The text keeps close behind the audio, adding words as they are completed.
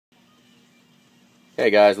Hey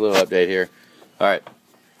guys, a little update here. Alright,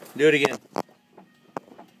 do it again.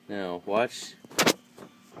 Now, watch.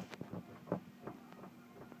 Let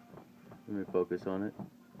me focus on it.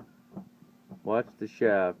 Watch the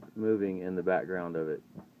shaft moving in the background of it.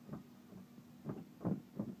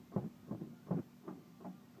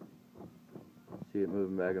 See it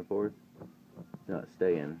moving back and forth? It's not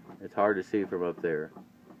staying. It's hard to see from up there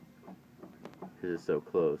because it's so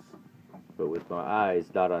close. But with my eyes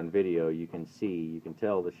not on video, you can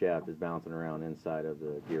tell the shaft is bouncing around inside of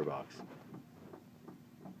the gearbox.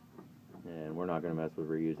 And we're not going to mess with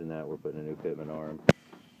reusing that. We're putting a new pitman arm.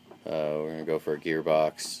 We're going to go for a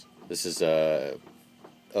gearbox. This is a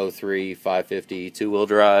 03 550 two-wheel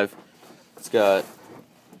drive. It's got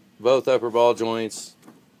both upper ball joints.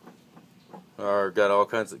 Got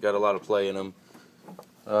a lot of play in them.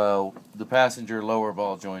 The passenger lower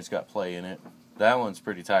ball joints got play in it. That one's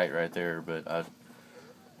pretty tight right there, but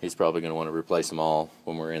he's probably going to want to replace them all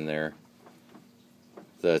when we're in there.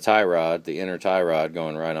 The tie rod, the inner tie rod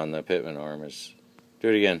going right on the pitman arm is... Do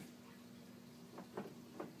it again.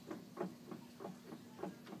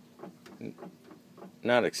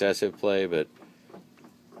 Not excessive play, but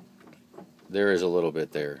there is a little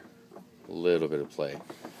bit there. A little bit of play.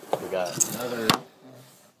 We got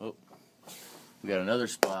another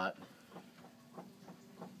spot.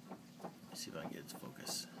 Let's see if I can get it to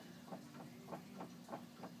focus.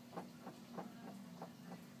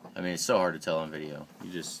 I mean, it's so hard to tell on video.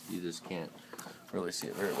 You just can't really see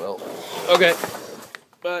it very well. Okay,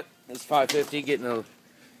 but it's 550, getting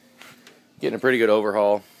a pretty good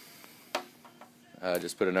overhaul.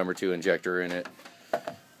 Just put a number 2 injector in it.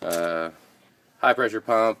 High pressure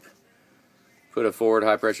pump. Put a forward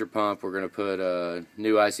high pressure pump. We're going to put a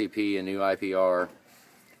new ICP, a new IPR,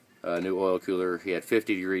 a new oil cooler. He had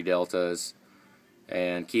 50-degree deltas,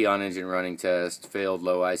 and key on engine running test, failed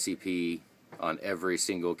low ICP on every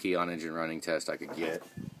single key on engine running test I could get.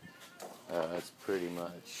 That's pretty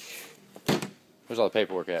much... Where's all the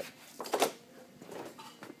paperwork at?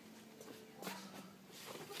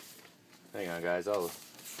 Hang on, guys.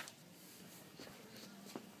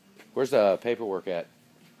 Where's the paperwork at?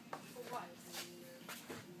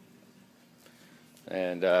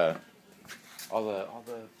 And all the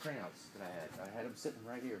printouts that I had them sitting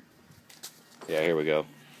right here. Yeah, here we go.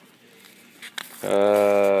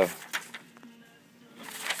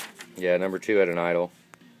 Yeah, number 2 had an idle.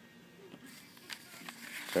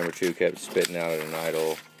 Number 2 kept spitting out at an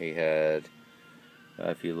idle. He had,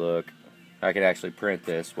 if you look, I could actually print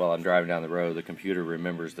this while I'm driving down the road. The computer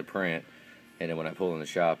remembers the print, and then when I pull in the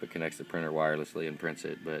shop, it connects the printer wirelessly and prints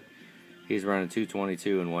it. But he's running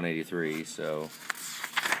 222 and 183, so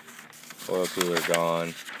oil cooler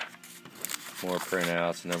gone. More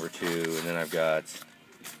printouts, number 2, and then I've got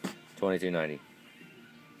 2290.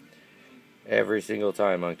 Every single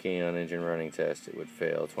time on key on engine running test, it would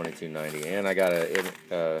fail 2290, and I got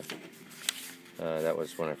that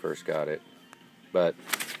was when I first got it, but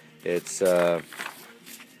it's low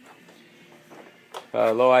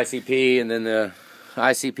ICP, and then the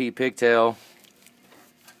ICP pigtail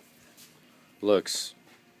looks,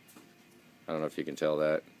 I don't know if you can tell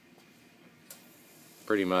that,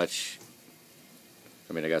 pretty much,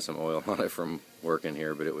 I mean, I got some oil on it from working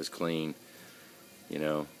here, but it was clean, you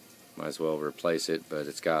know, might as well replace it, but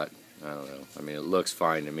it's got, I don't know, I mean, it looks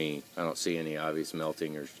fine to me. I don't see any obvious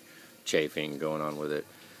melting or chafing going on with it.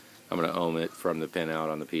 I'm going to ohm it from the pin out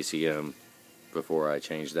on the PCM before I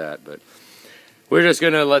change that, but we're just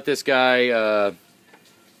going to let this guy,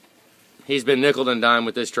 he's been nickel and dime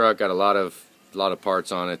with this truck, got a lot of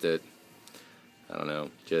parts on it that, I don't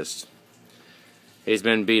know, just, he's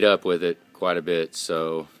been beat up with it quite a bit,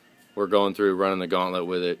 so we're going through running the gauntlet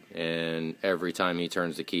with it, and every time he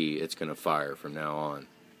turns the key, it's going to fire from now on.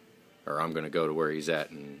 Or I'm going to go to where he's at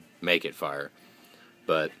and make it fire.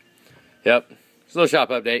 But, yep, it's a little shop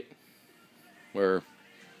update.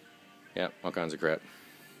 All kinds of crap.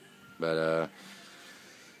 But,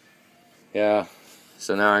 yeah,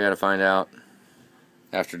 so now I got to find out,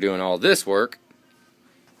 after doing all this work,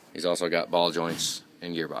 he's also got ball joints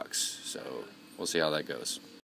and gearbox. So, we'll see how that goes.